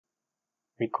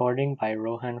Recording by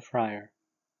Rohan Fryer.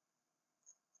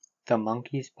 The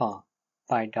Monkey's Paw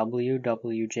by W.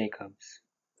 W. Jacobs.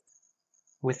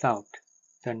 Without,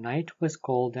 the night was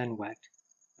cold and wet,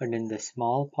 but in the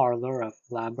small parlour of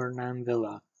Laburnam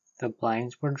Villa the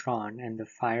blinds were drawn and the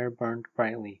fire burned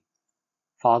brightly.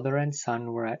 Father and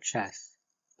son were at chess.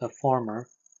 The former,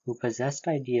 who possessed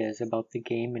ideas about the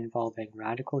game involving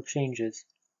radical changes,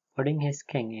 putting his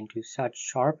king into such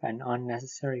sharp and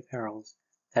unnecessary perils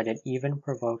that it even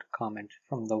provoked comment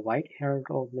from the white-haired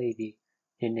old lady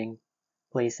knitting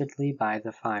placidly by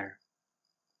the fire.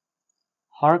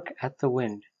 "Hark at the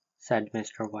wind," said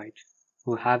Mr. White,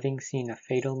 who, having seen a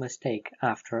fatal mistake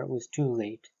after it was too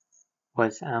late,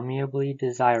 was amiably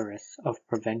desirous of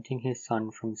preventing his son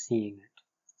from seeing it.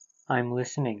 "I'm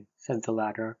listening," said the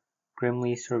latter,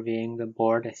 grimly surveying the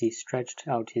board as he stretched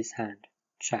out his hand.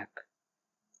 "Check."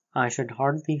 "I should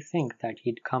hardly think that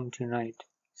he'd come to-night,"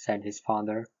 said his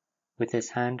father, with his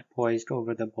hand poised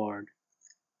over the board.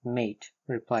 "Mate,"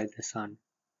 replied the son.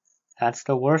 "That's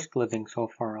the worst living so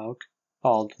far out,"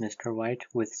 bawled Mr. White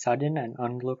with sudden and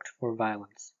unlooked-for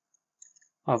violence.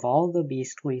 "Of all the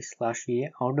beastly, slushy,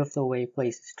 out-of-the-way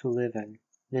places to live in,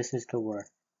 this is the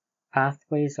worst.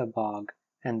 Pathways a bog,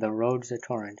 and the roads a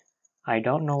torrent. I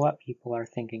don't know what people are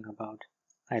thinking about.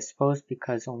 I suppose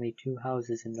because only 2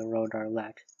 houses in the road are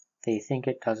let, they think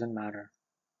it doesn't matter."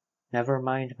 "Never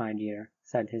mind, my dear,"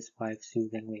 said his wife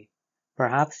soothingly.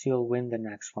 "Perhaps you'll win the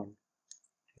next one."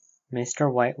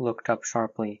 Mr. White looked up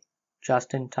sharply,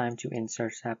 just in time to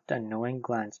intercept a knowing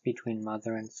glance between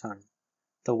mother and son.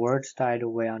 The words died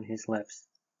away on his lips.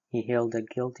 He held a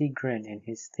guilty grin in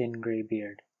his thin grey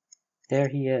beard. "There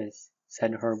he is,"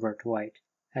 said Herbert White,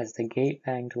 as the gate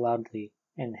banged loudly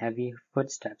and heavy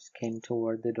footsteps came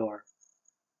toward the door.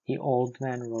 The old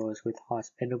man rose with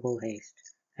hospitable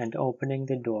haste, and opening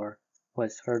the door,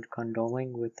 was heard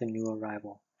condoling with the new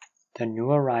arrival. The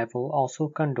new arrival also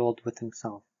condoled with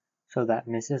himself, so that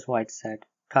Mrs. White said,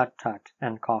 "Tut, tut,"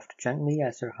 and coughed gently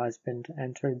as her husband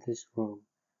entered this room,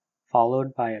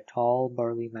 followed by a tall,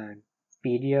 burly man,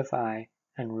 beady of eye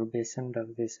and rubicund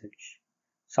of visage.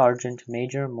 "Sergeant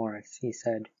Major Morris," he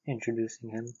said, introducing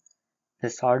him. The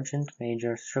sergeant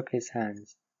major shook his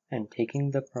hands, and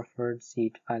taking the proffered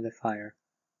seat by the fire,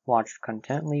 watched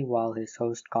contentedly while his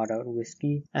host got out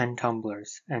whiskey and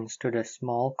tumblers, and stood a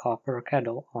small copper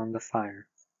kettle on the fire.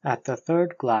 At the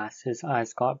third glass his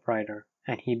eyes got brighter,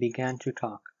 and he began to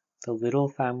talk, the little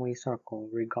family circle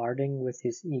regarding with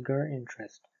his eager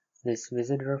interest this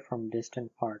visitor from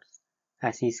distant parts,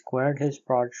 as he squared his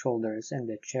broad shoulders in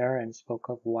the chair and spoke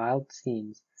of wild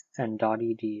scenes and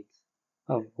doughty deeds,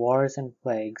 of wars and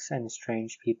plagues and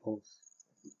strange peoples.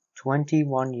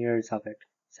 21 years of it,"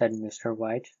 said Mr.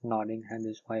 White, nodding at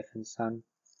his wife and son.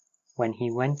 "When he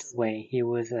went away he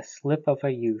was a slip of a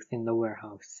youth in the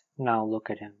warehouse. Now look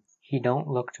at him." "He don't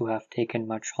look to have taken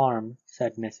much harm,"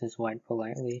 said Mrs. White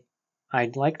politely.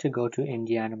 "I'd like to go to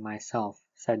Indiana myself,"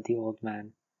 said the old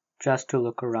man, "just to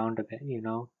look around a bit, you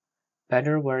know."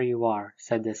 "Better where you are,"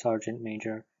 said the sergeant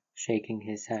major, shaking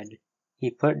his head.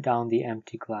 He put down the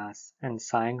empty glass, and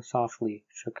sighing softly,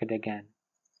 shook it again.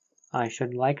 "I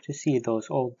should like to see those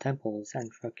old temples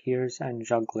and fakirs and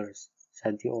jugglers,"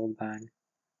 said the old man.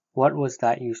 "What was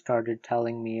that you started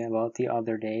telling me about the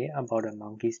other day about a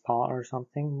monkey's paw or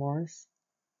something, Morris?"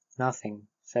 "Nothing,"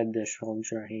 said the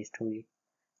soldier hastily.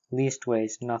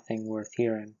 "Leastways nothing worth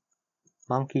hearin'."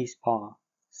 "Monkey's paw,"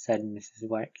 said Mrs.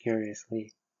 White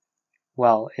curiously.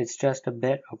 "Well, it's just a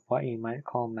bit of what you might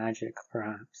call magic,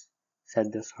 perhaps,"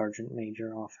 said the sergeant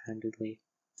major offhandedly.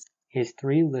 His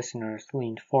 3 listeners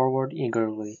leaned forward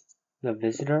eagerly. The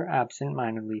visitor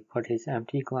absent-mindedly put his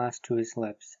empty glass to his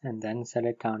lips, and then set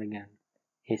it down again.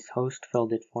 His host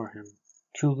filled it for him.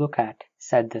 "To look at,"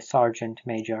 said the sergeant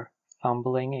major,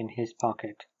 fumbling in his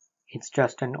pocket. "It's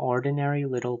just an ordinary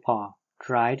little paw,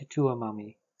 dried to a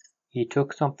mummy." He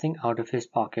took something out of his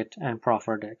pocket and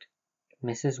proffered it.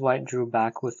 Mrs. White drew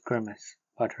back with grimace,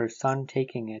 but her son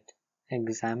taking it,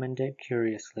 examined it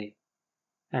curiously.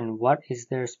 "And what is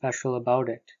there special about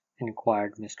it?"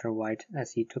 inquired Mr. White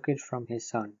as he took it from his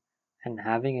son, and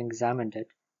having examined it,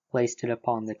 placed it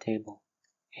upon the table.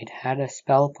 "It had a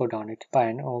spell put on it by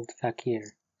an old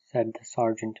fakir," said the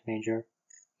sergeant major.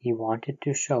 "He wanted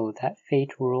to show that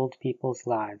fate ruled people's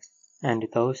lives, and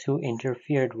those who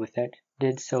interfered with it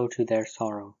did so to their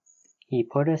sorrow. He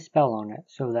put a spell on it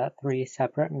so that 3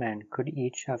 separate men could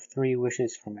each have 3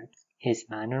 wishes from it. His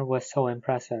manner was so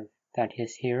impressive that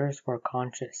his hearers were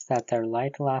conscious that their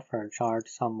light laughter jarred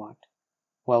somewhat.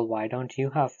 "Well, why don't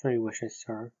you have 3 wishes,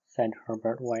 sir?" said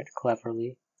Herbert White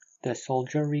cleverly. The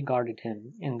soldier regarded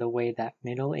him in the way that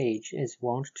middle age is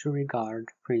wont to regard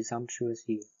presumptuous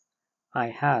youth. "I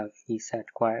have," he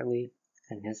said quietly,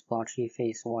 and his blotchy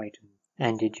face whitened.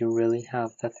 "And did you really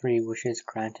have the 3 wishes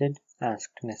granted?"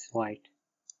 asked Miss White.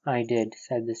 "I did,"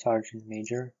 said the sergeant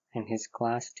major, and his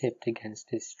glass tipped against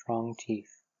his strong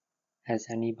teeth. "Has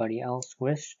anybody else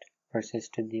wished?"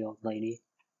 persisted the old lady.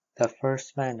 "The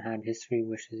first man had his 3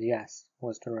 wishes, yes,"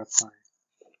 was the reply.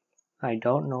 "I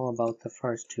don't know about the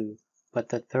first 2, but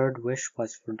the 3rd wish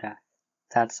was for death.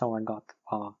 That's how I got the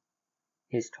paw."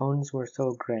 His tones were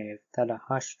so grave that a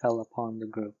hush fell upon the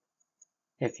group.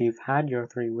 "If you've had your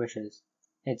 3 wishes,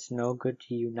 it's no good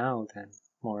to you now, then,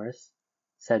 Morris,"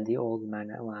 said the old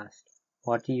man at last.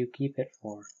 "What do you keep it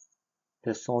for?"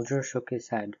 The soldier shook his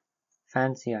head.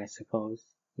 "Fancy, I suppose,"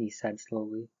 he said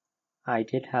slowly. "I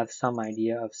did have some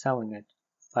idea of selling it,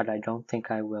 but I don't think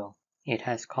I will. It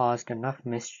has caused enough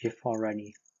mischief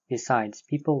already. Besides,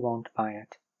 people won't buy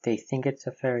it. They think it's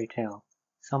a fairy tale.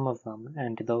 Some of them,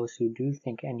 and those who do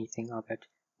think anything of it,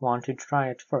 want to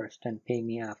try it first and pay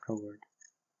me afterward."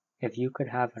 "If you could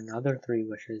have another 3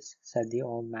 wishes," said the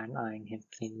old man eyeing him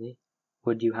keenly,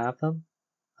 "would you have them?"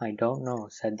 "I don't know,"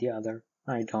 said the other.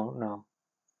 "I don't know."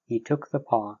 He took the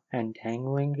paw, and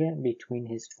dangling it between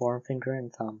his forefinger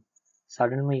and thumb,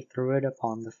 suddenly threw it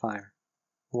upon the fire.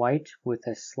 White, with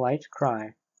a slight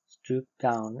cry, stooped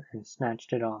down and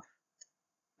snatched it off.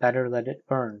 "Better let it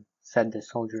burn," said the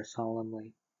soldier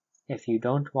solemnly. "If you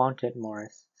don't want it,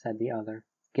 Morris," said the other,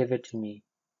 "give it to me."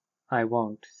 "I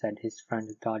won't," said his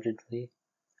friend doggedly.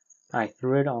 "I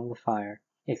threw it on the fire.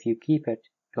 If you keep it,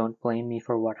 don't blame me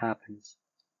for what happens.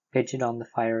 Pitch it on the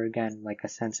fire again, like a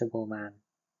sensible man."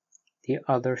 The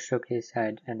other shook his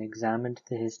head and examined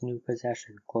his new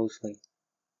possession closely.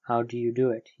 "How do you do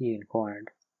it?" he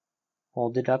inquired.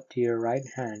 "Hold it up to your right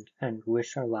hand and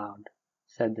wish aloud,"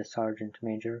 said the sergeant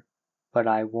major, "but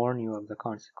I warn you of the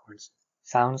consequences."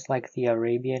 "Sounds like the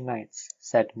Arabian Nights,"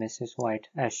 said Mrs. White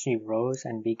as she rose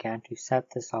and began to set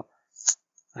the supper.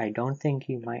 "I don't think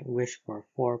you might wish for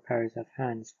 4 pairs of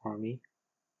hands for me."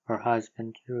 Her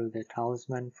husband drew the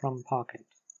talisman from pocket,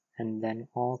 and then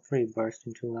all 3 burst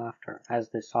into laughter as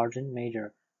the sergeant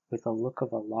major, with a look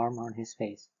of alarm on his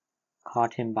face,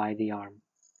 caught him by the arm.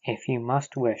 "If you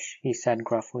must wish," he said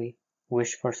gruffly,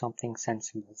 "wish for something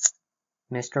sensible."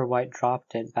 Mr. White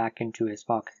dropped it back into his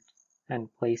pocket,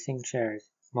 and placing chairs,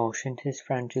 motioned his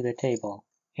friend to the table.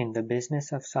 In the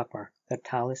business of supper, the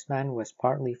talisman was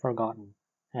partly forgotten,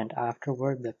 and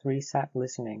afterward the 3 sat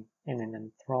listening in an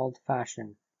enthralled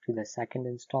fashion to the 2nd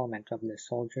installment of the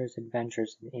soldier's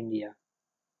adventures in India.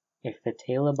 "If the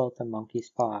tale about the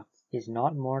monkey's paw is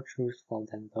not more truthful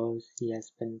than those he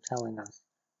has been telling us,"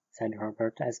 said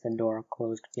Herbert as the door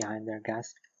closed behind their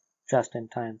guest, just in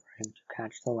time for him to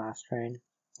catch the last train,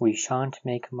 "we shan't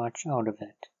make much out of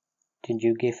it." "Did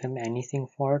you give him anything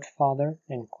for it, father?"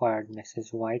 inquired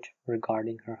Mrs. White,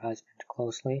 regarding her husband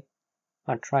closely.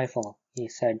 "A trifle," he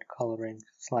said, coloring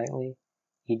slightly.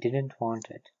 "He didn't want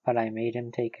it, but I made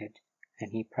him take it,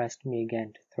 and he pressed me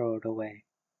again to throw it away."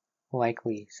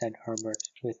 "Likely," said Herbert,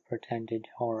 with pretended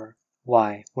horror.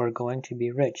 "Why, we're going to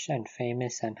be rich and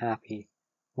famous and happy.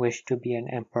 Wish to be an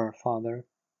emperor, father,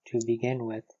 to begin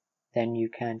with, then you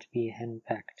can't be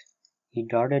henpecked." He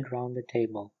darted round the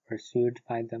table, pursued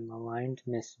by the maligned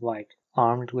Miss White,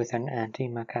 armed with an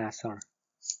antimacassar.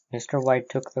 Mr. White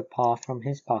took the paw from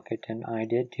his pocket and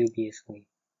eyed it dubiously.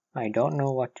 "I don't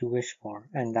know what to wish for,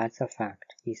 and that's a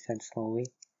fact," he said slowly.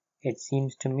 "It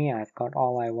seems to me I've got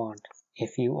all I want."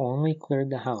 "If you only cleared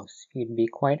the house, you'd be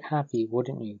quite happy,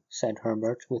 wouldn't you?" said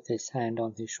Herbert, with his hand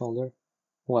on his shoulder.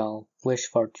 "Well, wish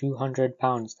for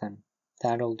 £200 then.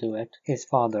 That'll do it." His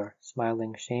father,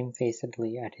 smiling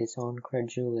shamefacedly at his own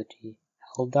credulity,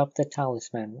 held up the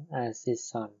talisman as his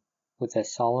son, with a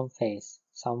solemn face,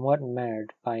 somewhat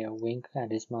marred by a wink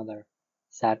at his mother,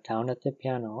 sat down at the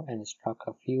piano and struck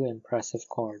a few impressive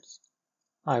chords.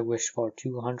 "I wish for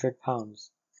 £200,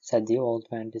 said the old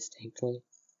man distinctly.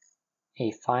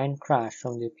 A fine crash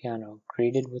from the piano,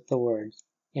 greeted with the words,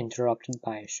 interrupted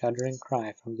by a shuddering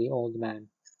cry from the old man.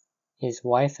 His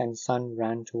wife and son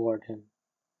ran toward him.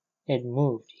 "It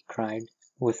moved," he cried,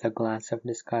 with a glance of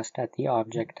disgust at the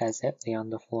object as it lay on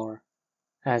the floor.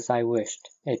 "As I wished.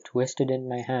 It twisted in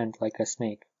my hand like a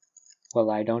snake."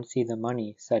 "Well, I don't see the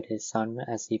money," said his son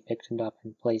as he picked it up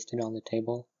and placed it on the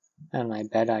table, "and I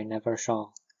bet I never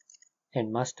shall." "It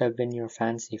must have been your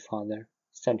fancy, father,"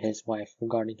 said his wife,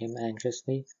 regarding him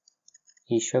anxiously.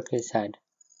 He shook his head.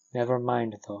 "Never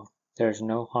mind, though, there's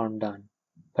no harm done.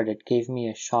 But it gave me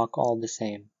a shock all the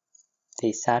same."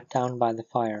 They sat down by the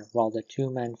fire while the 2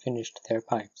 men finished their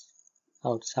pipes.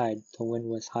 Outside, the wind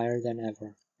was higher than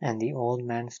ever, and the old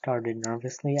man started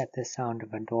nervously at the sound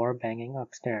of a door banging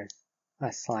upstairs.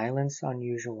 A silence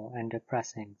unusual and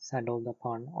depressing settled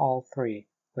upon all three,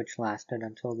 which lasted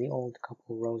until the old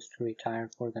couple rose to retire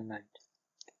for the night.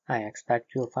 "I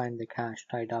expect you'll find the cash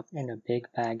tied up in a big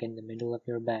bag in the middle of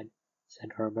your bed,"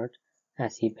 said Herbert,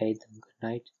 as he bade them good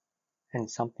night, "and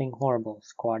something horrible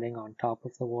squatting on top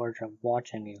of the wardrobe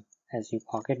watching you as you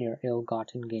pocket your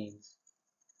ill-gotten gains."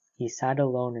 He sat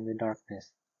alone in the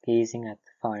darkness, gazing at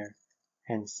the fire,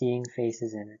 and seeing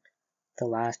faces in it. The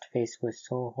last face was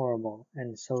so horrible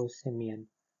and so simian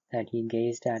that he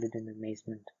gazed at it in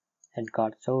amazement. It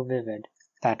got so vivid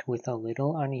that with a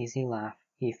little uneasy laugh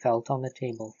he felt on the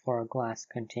table for a glass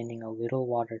containing a little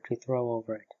water to throw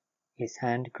over it. His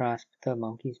hand grasped the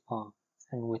monkey's paw,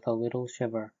 and with a little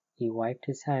shiver he wiped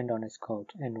his hand on his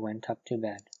coat and went up to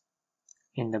bed.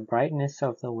 In the brightness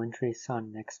of the wintry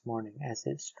sun next morning as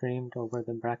it streamed over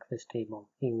the breakfast table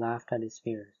he laughed at his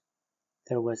fears.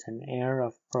 There was an air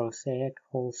of prosaic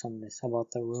wholesomeness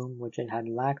about the room which it had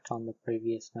lacked on the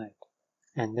previous night,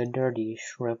 and the dirty,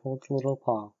 shriveled little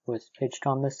paw was pitched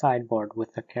on the sideboard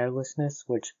with a carelessness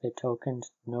which betokened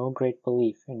no great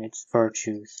belief in its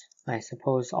virtues. "I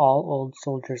suppose all old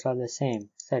soldiers are the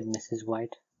same," said Mrs.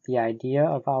 White. "The idea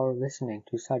of our listening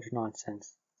to such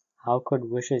nonsense! How could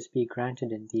wishes be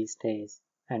granted in these days?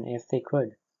 And if they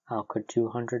could, how could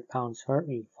 £200 hurt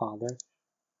you, father?"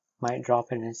 "Might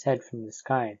drop in his head from the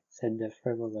sky," said the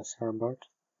frivolous Herbert.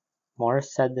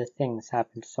 "Morris said the things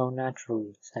happened so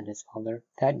naturally," said his father,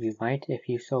 "that you might, if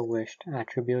you so wished,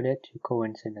 attribute it to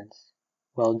coincidence."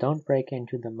 "Well, don't break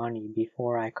into the money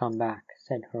before I come back,"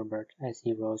 said Herbert, as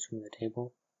he rose from the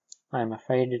table. "I'm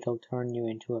afraid it'll turn you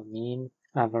into a mean,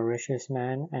 avaricious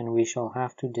man, and we shall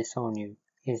have to disown you."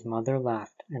 His mother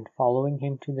laughed, and following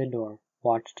him to the door,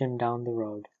 watched him down the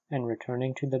road, and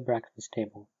returning to the breakfast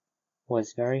table,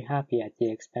 was very happy at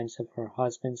the expense of her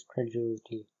husband's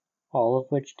credulity, all of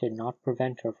which did not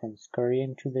prevent her from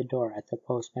scurrying to the door at the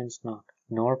postman's knock,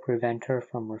 nor prevent her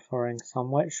from referring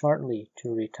somewhat shortly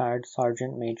to retired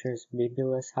Sergeant Major's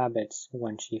bibulous habits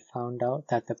when she found out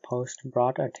that the post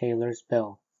brought a tailor's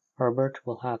bill. "Herbert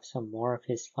will have some more of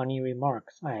his funny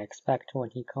remarks, I expect,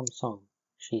 when he comes home,"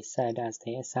 she said as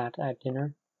they sat at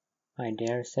dinner. "I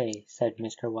dare say," said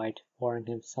Mr. White, pouring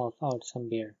himself out some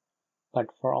beer.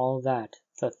 "But for all that,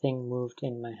 the thing moved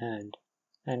in my hand,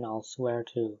 and I'll swear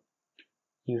too."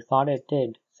 "You thought it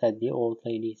did," said the old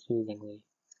lady soothingly.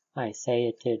 "I say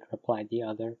it did," replied the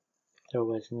other. "There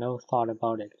was no thought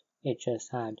about it. It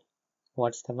just had.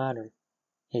 What's the matter?"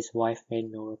 His wife made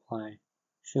no reply.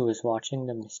 She was watching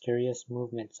the mysterious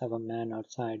movements of a man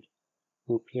outside,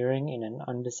 who, peering in an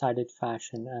undecided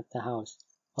fashion at the house,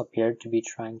 appeared to be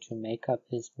trying to make up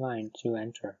his mind to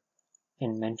enter.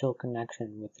 In mental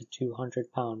connection with the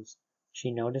 £200,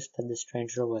 she noticed that the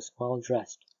stranger was well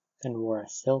dressed, and wore a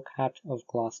silk hat of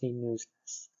glossy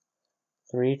newness.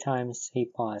 3 times he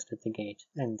paused at the gate,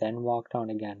 and then walked on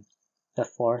again. The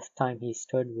 4th time he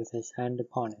stood with his hand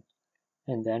upon it,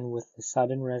 and then with a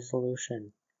sudden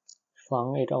resolution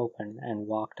flung it open and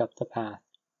walked up the path.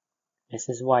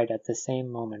 Mrs. White at the same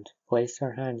moment placed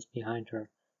her hands behind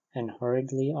her, and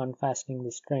hurriedly unfastening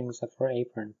the strings of her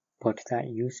apron, put that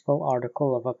useful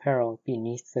article of apparel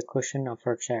beneath the cushion of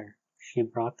her chair. She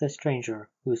brought the stranger,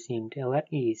 who seemed ill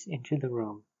at ease, into the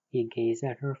room. He gazed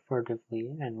at her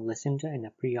furtively and listened in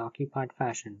a preoccupied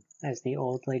fashion as the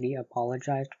old lady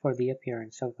apologized for the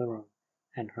appearance of the room,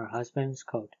 and her husband's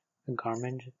coat, a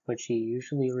garment which she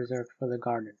usually reserved for the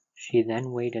garden. She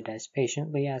then waited as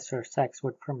patiently as her sex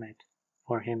would permit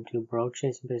for him to broach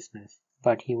his business,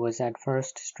 but he was at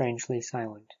first strangely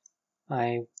silent.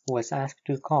 "I was asked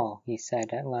to call," he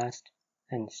said at last,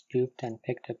 and stooped and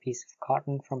picked a piece of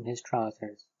cotton from his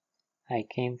trousers. "I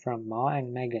came from Ma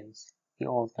and Megan's." The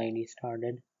old lady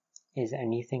started. "Is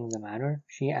anything the matter?"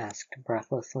 she asked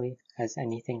breathlessly. "Has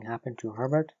anything happened to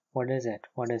Herbert? What is it?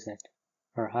 What is it?"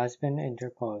 Her husband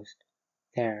interposed.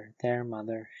 "There, there,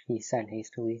 mother," she said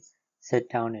hastily. "Sit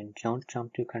down and don't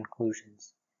jump to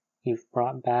conclusions. You've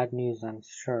brought bad news, I'm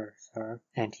sure, sir,"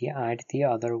 and he eyed the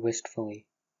other wistfully.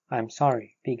 "I'm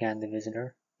sorry," began the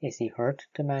visitor. "Is he hurt?"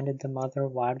 demanded the mother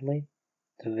wildly.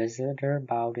 The visitor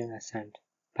bowed in assent.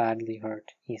 "Badly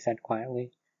hurt," he said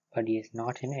quietly, "but he is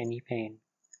not in any pain."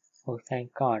 "Oh,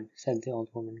 thank God," said the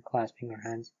old woman, clasping her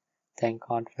hands. "Thank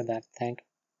God for that, thank—"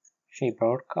 She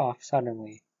broke off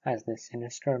suddenly, as the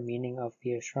sinister meaning of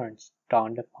the assurance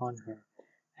dawned upon her,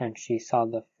 and she saw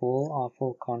the full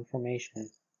awful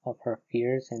confirmation of her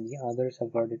fears in the other's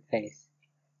averted face.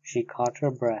 She caught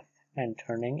her breath, and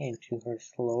turning into her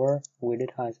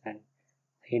slower-witted husband,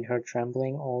 laid her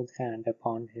trembling old hand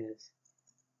upon his.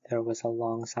 There was a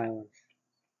long silence.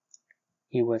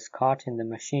 "He was caught in the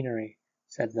machinery,"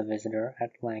 said the visitor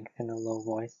at length in a low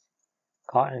voice.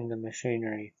 "Caught in the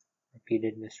machinery,"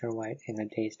 repeated Mr. White in a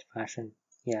dazed fashion.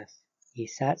 "Yes." He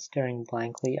sat staring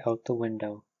blankly out the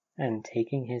window, and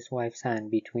taking his wife's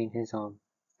hand between his own,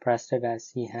 pressed it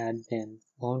as he had been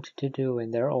wont to do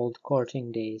in their old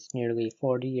courting days nearly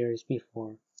 40 years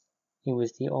before. "He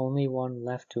was the only one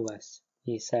left to us,"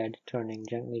 he said, turning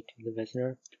gently to the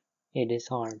visitor. "It is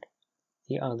hard."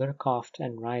 The other coughed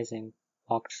and rising,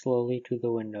 walked slowly to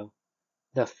the window.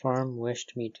 "The firm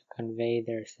wished me to convey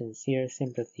their sincere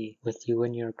sympathy with you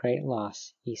in your great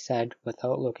loss," he said,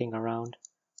 without looking around.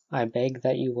 "I beg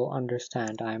that you will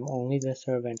understand I am only the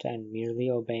servant and merely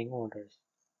obeying orders."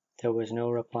 There was no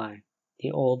reply.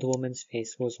 The old woman's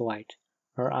face was white,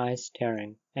 her eyes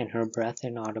staring, and her breath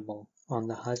inaudible. On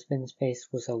the husband's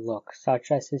face was a look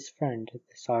such as his friend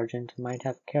the sergeant might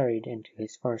have carried into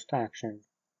his first action.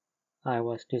 "I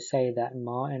was to say that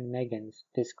Ma and Meggins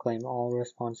disclaim all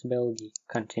responsibility,"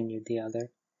 continued the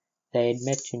other. "They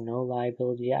admit to no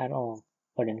liability at all,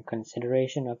 but in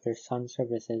consideration of your son's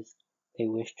services, they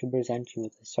wish to present you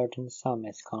with a certain sum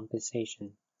as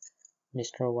compensation."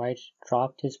 Mr. White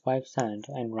dropped his wife's hand,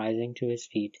 and rising to his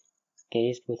feet,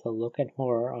 gazed with a look and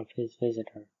horror of his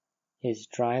visitor. His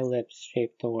dry lips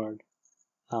shaped the word,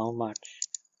 "How much?"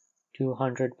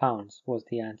 £200 was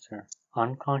the answer.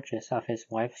 Unconscious of his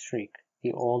wife's shriek,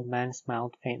 the old man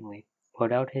smiled faintly,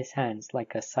 put out his hands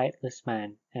like a sightless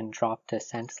man, and dropped a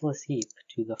senseless heap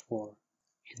to the floor.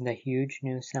 In the huge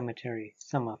new cemetery,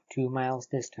 some of 2 miles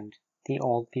distant, the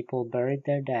old people buried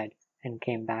their dead and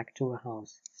came back to a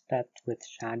house steeped with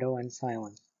shadow and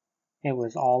silence. It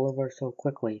was all over so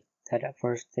quickly that at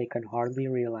first they could hardly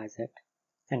realize it,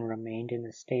 and remained in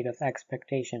a state of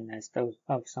expectation as though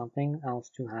of something else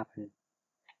to happen,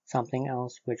 something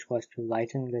else which was to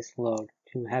lighten this load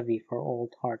too heavy for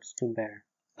old hearts to bear.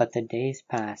 But the days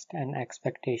passed, and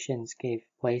expectations gave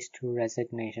place to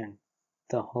resignation,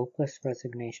 the hopeless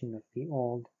resignation of the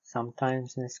old,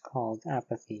 sometimes miscalled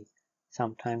apathy.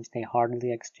 Sometimes they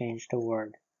hardly exchanged a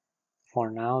word,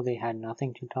 for now they had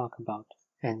nothing to talk about,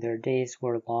 and their days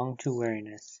were long to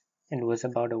weariness. It was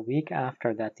about a week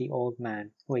after that the old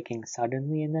man, waking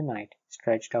suddenly in the night,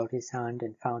 stretched out his hand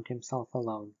and found himself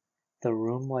alone. The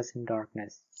room was in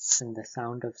darkness, and the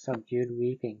sound of subdued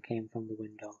weeping came from the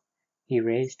window. He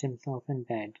raised himself in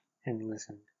bed, and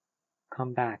listened.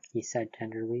 "Come back," he said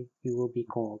tenderly, "you will be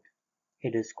cold."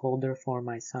 "It is colder for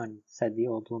my son," said the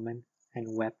old woman,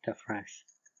 and wept afresh.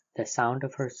 The sound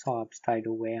of her sobs died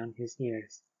away on his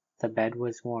ears. The bed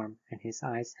was warm, and his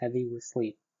eyes heavy with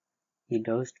sleep. He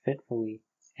dozed fitfully,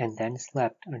 and then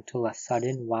slept until a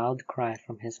sudden wild cry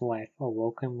from his wife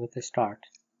awoke him with a start.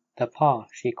 "The paw!"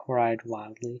 she cried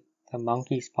wildly. "The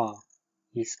monkey's paw!"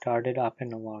 He started up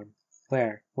in alarm.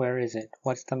 Where is it?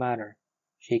 What's the matter?"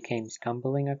 She came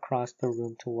stumbling across the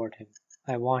room toward him.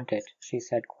 "I want it," she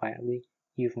said quietly.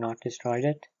 "You've not destroyed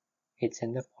it?" "It's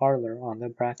in the parlor on the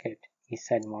bracket," he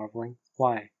said, marveling.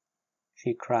 "Why?"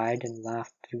 She cried and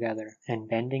laughed together, and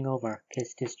bending over,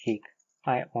 kissed his cheek.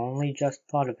 "I only just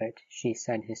thought of it," she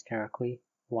said hysterically.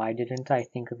 "Why didn't I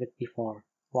think of it before?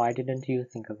 Why didn't you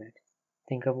think of it?"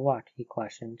 "Think of what?" he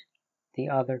questioned. "The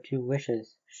other 2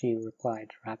 wishes," she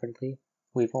replied rapidly.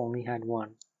 "We've only had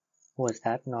one." "Was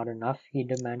that not enough?" he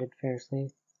demanded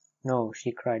fiercely. "No,"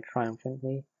 she cried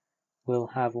triumphantly. "We'll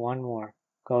have one more.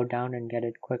 Go down and get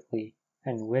it quickly,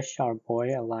 and wish our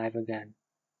boy alive again."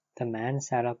 The man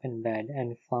sat up in bed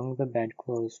and flung the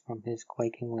bedclothes from his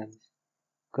quaking limbs.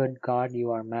 "Good God,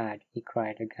 you are mad!" he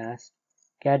cried aghast.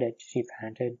 "Get it," she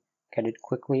panted. "Get it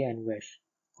quickly and wish.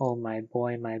 Oh, my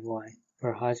boy, my boy."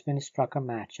 Her husband struck a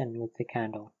match and lit the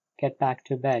candle. "Get back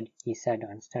to bed," he said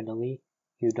unsteadily.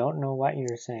 "You don't know what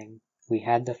you're saying." "We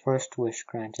had the first wish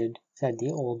granted," said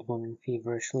the old woman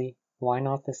feverishly. "Why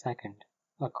not the second?"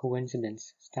 "A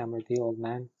coincidence," stammered the old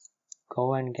man.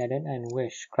 "Go and get it and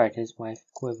wish," cried his wife,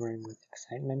 quivering with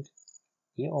excitement.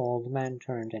 The old man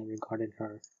turned and regarded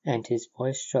her, and his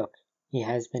voice shook. "He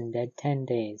has been dead 10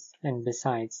 days, and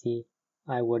besides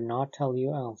I would not tell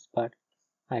you else, but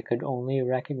I could only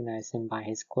recognize him by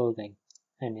his clothing,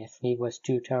 and if he was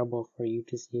too terrible for you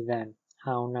to see then,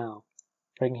 how now?"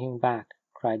 "Bring him back,"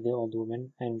 cried the old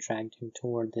woman, and dragged him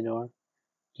toward the door.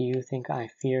 "Do you think I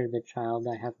fear the child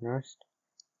I have nursed?"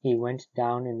 He went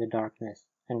down in the darkness,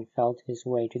 and felt his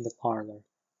way to the parlor,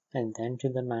 and then to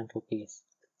the mantelpiece.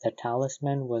 The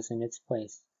talisman was in its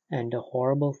place, and a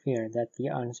horrible fear that the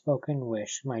unspoken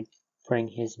wish might bring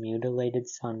his mutilated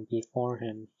son before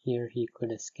him ere he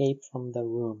could escape from the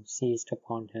room seized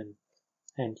upon him,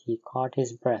 and he caught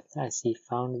his breath as he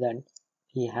found that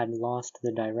he had lost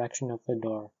the direction of the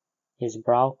door. His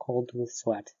brow cold with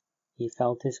sweat, He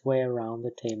felt his way around the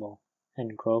table,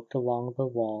 and groped along the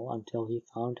wall until he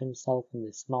found himself in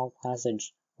the small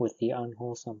passage with the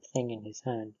unwholesome thing in his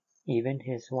hand. Even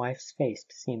his wife's face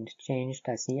seemed changed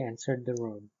as he entered the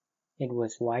room. It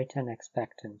was white and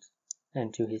expectant,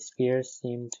 and to his fears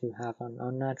seemed to have an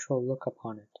unnatural look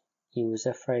upon it. He was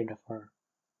afraid of her.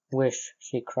 "Wish,"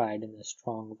 she cried in a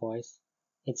strong voice.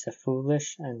 "It's a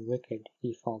foolish and wicked,"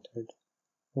 he faltered.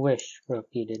 "Wish,"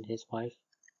 repeated his wife.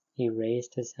 He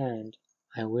raised his hand.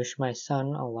 "I wish my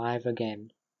son alive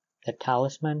again." The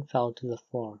talisman fell to the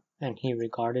floor, and he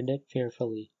regarded it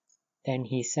fearfully. Then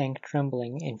he sank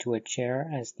trembling into a chair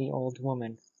as the old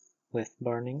woman, with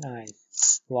burning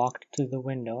eyes, walked to the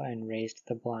window and raised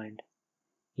the blind.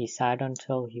 He sat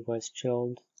until he was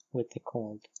chilled with the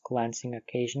cold, glancing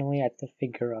occasionally at the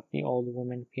figure of the old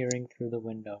woman peering through the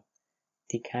window.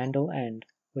 The candle end,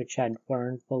 which had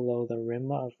burned below the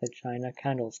rim of the china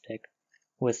candlestick,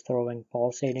 was throwing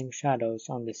pulsating shadows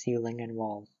on the ceiling and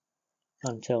walls,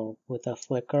 until, with a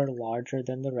flicker larger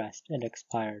than the rest, it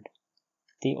expired.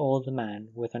 The old man,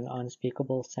 with an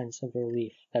unspeakable sense of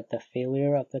relief at the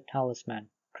failure of the talisman,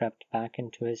 crept back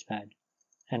into his bed,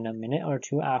 and a minute or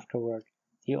two afterward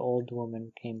the old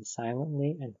woman came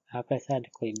silently and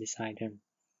apathetically beside him.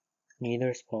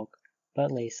 Neither spoke,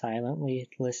 but lay silently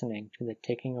listening to the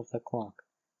ticking of the clock.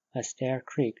 A stair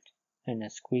creaked, and a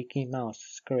squeaky mouse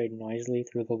scurried noisily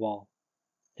through the wall.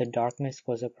 The darkness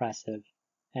was oppressive,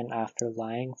 and after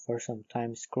lying for some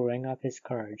time screwing up his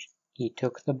courage, he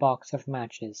took the box of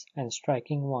matches, and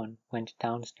striking one, went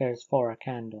downstairs for a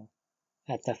candle.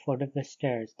 At the foot of the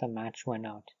stairs the match went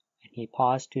out, and he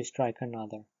paused to strike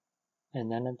another.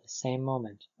 And then at the same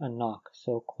moment a knock,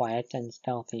 so quiet and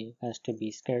stealthy as to be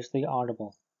scarcely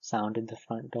audible, sounded the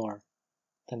front door.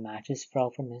 The matches fell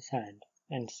from his hand,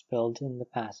 and spilled in the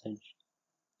passage.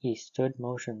 He stood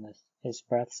motionless, his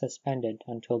breath suspended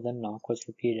until the knock was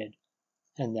repeated,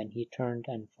 and then he turned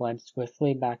and fled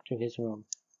swiftly back to his room,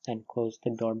 and closed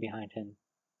the door behind him.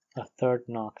 A third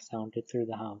knock sounded through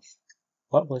the house.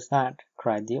 "What was that?"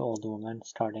 cried the old woman,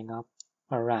 starting up.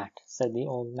 "A rat," said the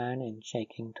old man in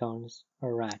shaking tones. "A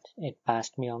rat. It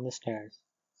passed me on the stairs."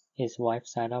 His wife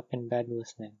sat up in bed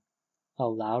listening. A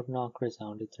loud knock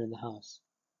resounded through the house.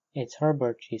 "It's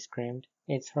Herbert!" she screamed.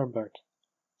 "It's Herbert!"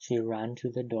 She ran to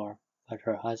the door, but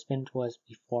her husband was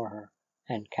before her,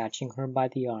 and catching her by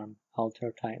the arm, held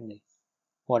her tightly.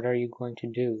 "What are you going to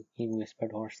do?" he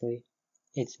whispered hoarsely.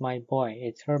 "It's my boy,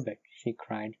 it's Herbert!" she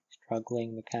cried,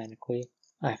 struggling mechanically.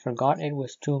 "I forgot it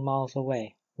was 2 miles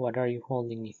away. What are you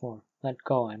holding me for? Let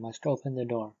go, I must open the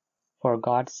door." "For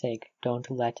God's sake, don't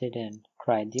let it in,"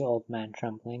 cried the old man,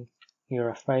 trembling. "You're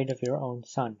afraid of your own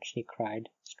son," she cried,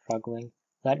 struggling.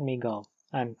 "Let me go.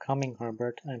 I'm coming,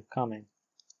 Herbert, I'm coming."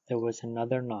 There was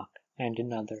another knock, and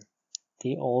another.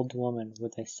 The old woman,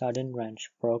 with a sudden wrench,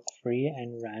 broke free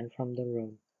and ran from the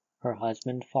room. Her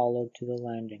husband followed to the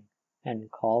landing,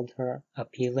 and called her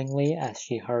appealingly as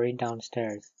she hurried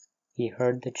downstairs. He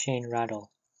heard the chain rattle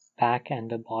back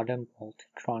and the bottom bolt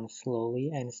drawn slowly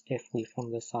and stiffly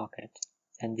from the socket,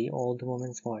 and the old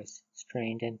woman's voice,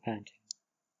 strained and panting.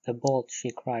 "The bolt!" she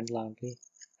cried loudly.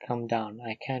 "Come down,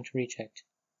 I can't reach it."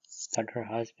 But her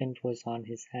husband was on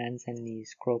his hands and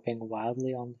knees groping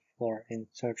wildly on the floor in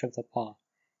search of the paw.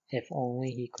 If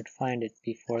only he could find it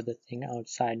before the thing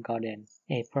outside got in.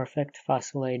 A perfect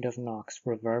fusillade of knocks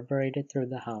reverberated through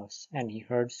the house, and he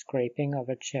heard scraping of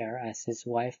a chair as his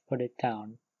wife put it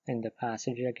down in the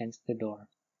passage against the door.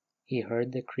 He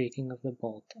heard the creaking of the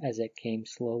bolt as it came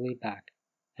slowly back,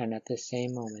 and at the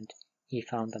same moment he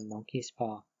found the monkey's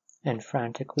paw, and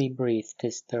frantically breathed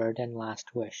his third and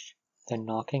last wish. The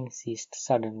knocking ceased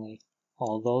suddenly.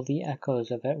 Although the echoes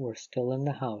of it were still in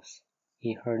the house,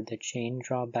 he heard the chain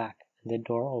draw back and the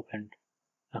door opened.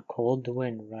 A cold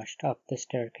wind rushed up the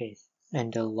staircase,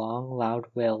 and a long loud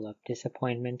wail of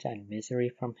disappointment and misery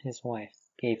from his wife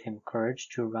gave him courage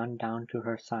to run down to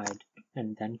her side,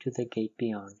 and then to the gate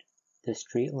beyond. The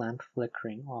street lamp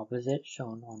flickering opposite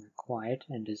shone on a quiet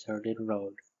and deserted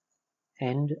road.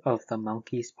 End of The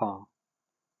Monkey's Paw.